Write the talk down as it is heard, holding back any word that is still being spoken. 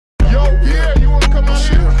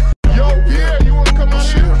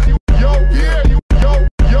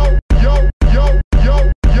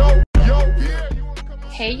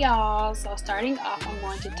Hey y'all, so starting off, I'm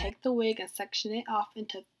going to take the wig and section it off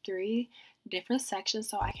into 3 different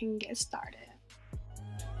sections so I can get started.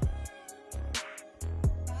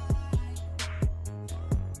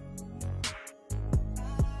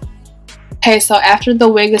 Okay, so after the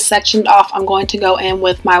wig is sectioned off, I'm going to go in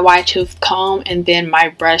with my wide tooth comb and then my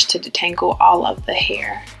brush to detangle all of the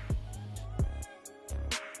hair.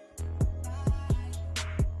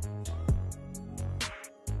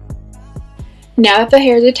 Now that the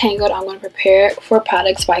hair is detangled, I'm going to prepare it for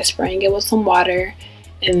products by spraying it with some water,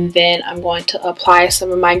 and then I'm going to apply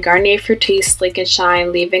some of my Garnier Fructis Sleek and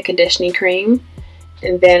Shine Leave-In Conditioning Cream,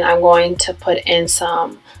 and then I'm going to put in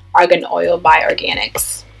some Argan Oil by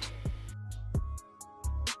Organics.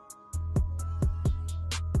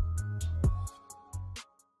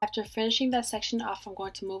 After finishing that section off, I'm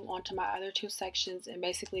going to move on to my other 2 sections and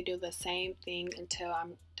basically do the same thing until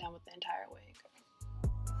I'm done with the entire wig.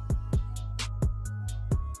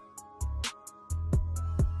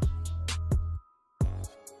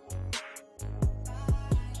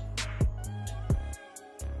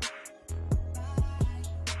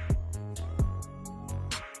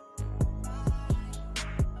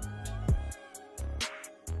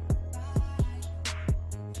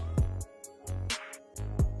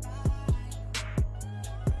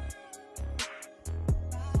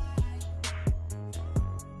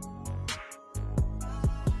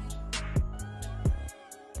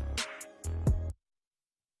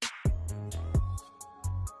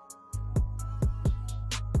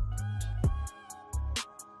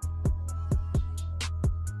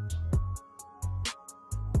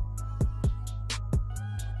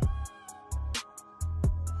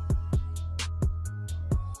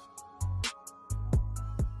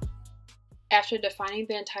 After defining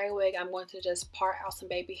the entire wig, I'm going to just part out some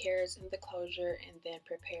baby hairs in the closure and then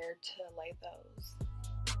prepare to lay those.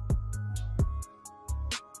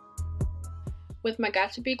 With my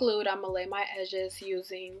Got To Be Glued, I'm going to lay my edges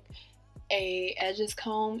using a edges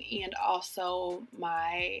comb and also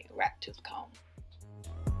my rat tooth comb.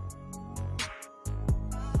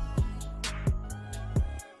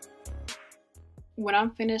 When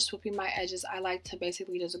I'm finished swooping my edges, I like to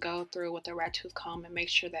basically just go through with a rat tooth comb and make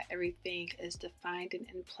sure that everything is defined and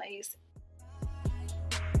in place.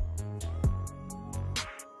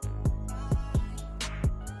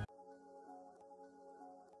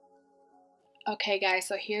 Okay guys,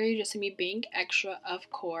 so here you just see me being extra, of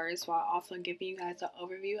course, while also giving you guys an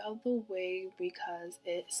overview of the wig because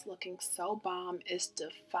it's looking so bomb, it's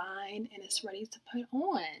defined, and it's ready to put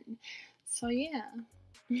on. So yeah,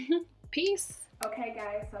 peace. Okay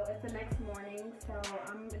guys, so it's the next morning, so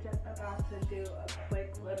I'm just about to do a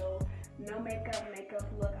quick little no makeup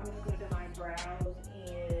look. I'm just going to do my brows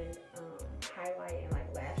and highlight and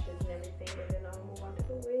like lashes and everything, and then I'll move on to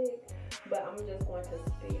the wig. But I'm just going to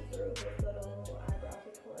speed through this little eyebrow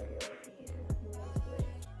tutorial and move on to the wig.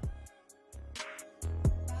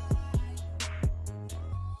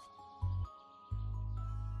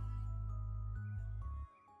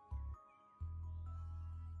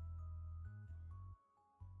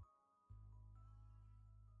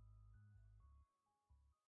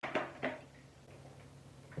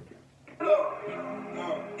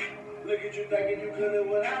 Look at you thinking you couldn't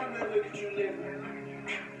without me. Look at you living.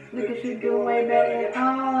 Look at you doing way better than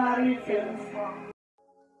all out of your feelings.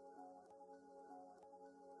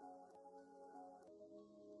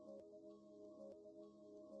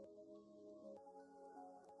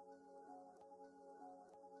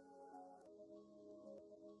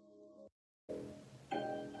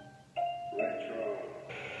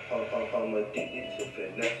 I'm addicted to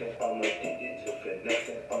finessing. I'm addicted to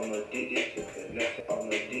finessing. I'm addicted to finessing. I'm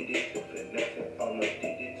addicted to finessing. I'm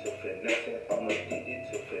addicted to finessing. I'm addicted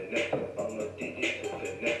to finessing. I'm addicted to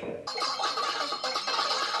finessing.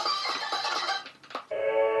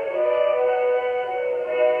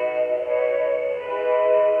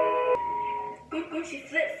 Gucci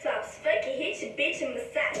flip flops, fuck it, hit your bitch in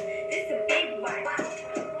massage. This a big one.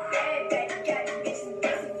 Bad baby got the bitches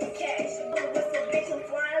bustin' for cash. What's a bitch? I'm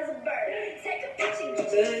flying as a bird. Take a picture,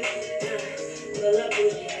 get you. Pull up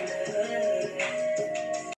bougie in the hood.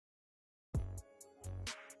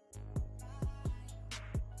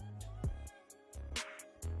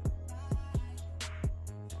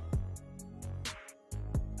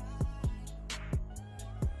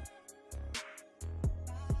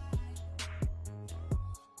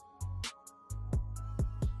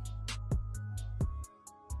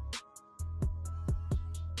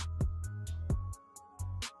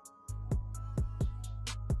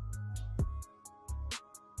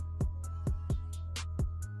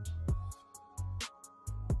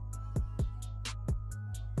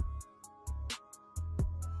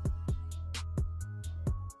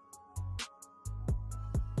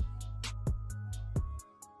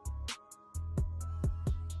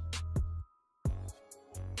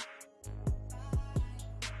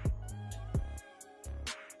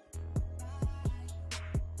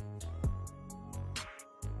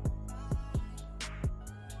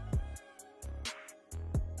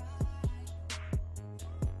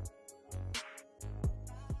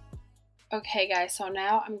 Okay guys, so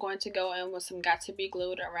now I'm going to go in with some Got to Be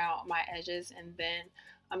glued around my edges, and then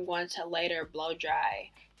I'm going to later blow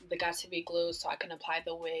dry the Got to Be glue so I can apply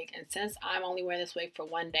the wig. And since I'm only wearing this wig for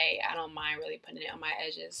one day, I don't mind really putting it on my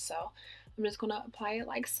edges, so I'm just going to apply it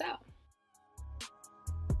like so.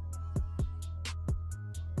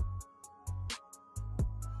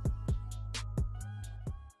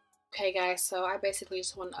 Okay guys, so I basically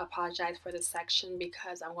just want to apologize for this section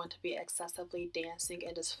because I'm going to be excessively dancing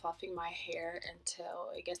and just fluffing my hair until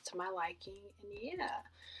it gets to my liking. And yeah,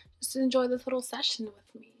 just enjoy this little session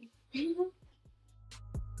with me.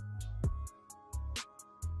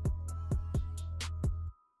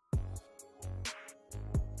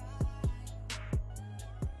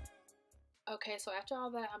 Okay, so after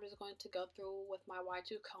all that, I'm just going to go through with my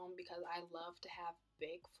Y2 comb because I love to have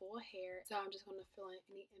big, full hair. So I'm just going to fill in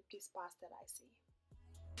any empty spots that I see.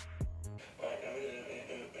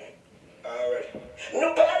 Alright.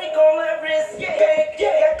 Nobody on my wrist, yeah,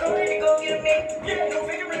 yeah, come ready to go get me, yeah, no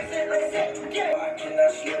figure it, like that, yeah. I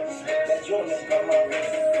cannot slip, that's your name from my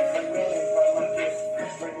wrist, $1 from my wrist,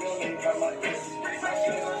 $1 from my wrist. My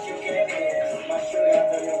shoes, you can't get, my shoe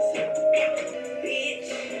got the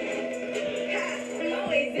bitch.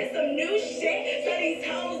 Is this some new shit? So these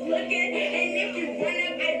hoes looking, and if you run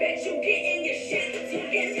up, I bet you getting your shit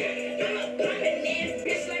taken. I'm a poppin' ass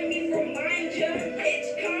bitch, let me remind ya. Bitch,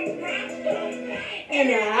 come from and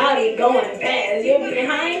the Audi going fast, you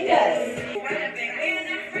behind us. We're not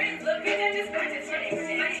friends, look at this bunch.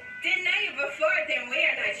 Didn't know you before, then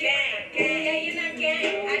we're not gang. Yeah, you're not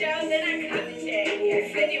gang. I don't then I caught the check.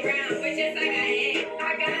 50 rounds, but just like I ain't. I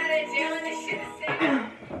got out of jail and this shit is sick.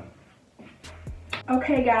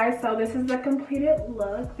 Okay guys, so this is the completed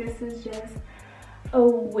look. This is just a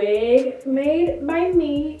wig made by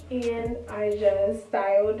me, and I just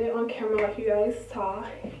styled it on camera like you guys saw.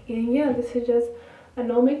 And yeah, this is just a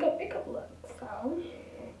no makeup look. So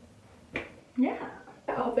yeah,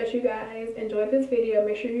 I hope that you guys enjoyed this video.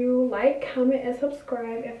 Make sure you like, comment, and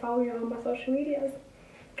subscribe, and follow me on my social medias.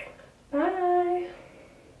 Bye.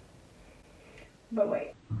 But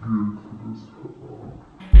wait.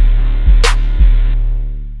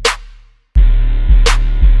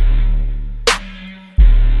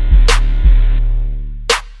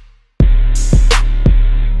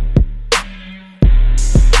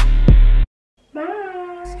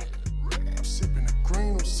 I'm sipping the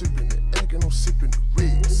green, I'm sipping the egg, and I'm sipping the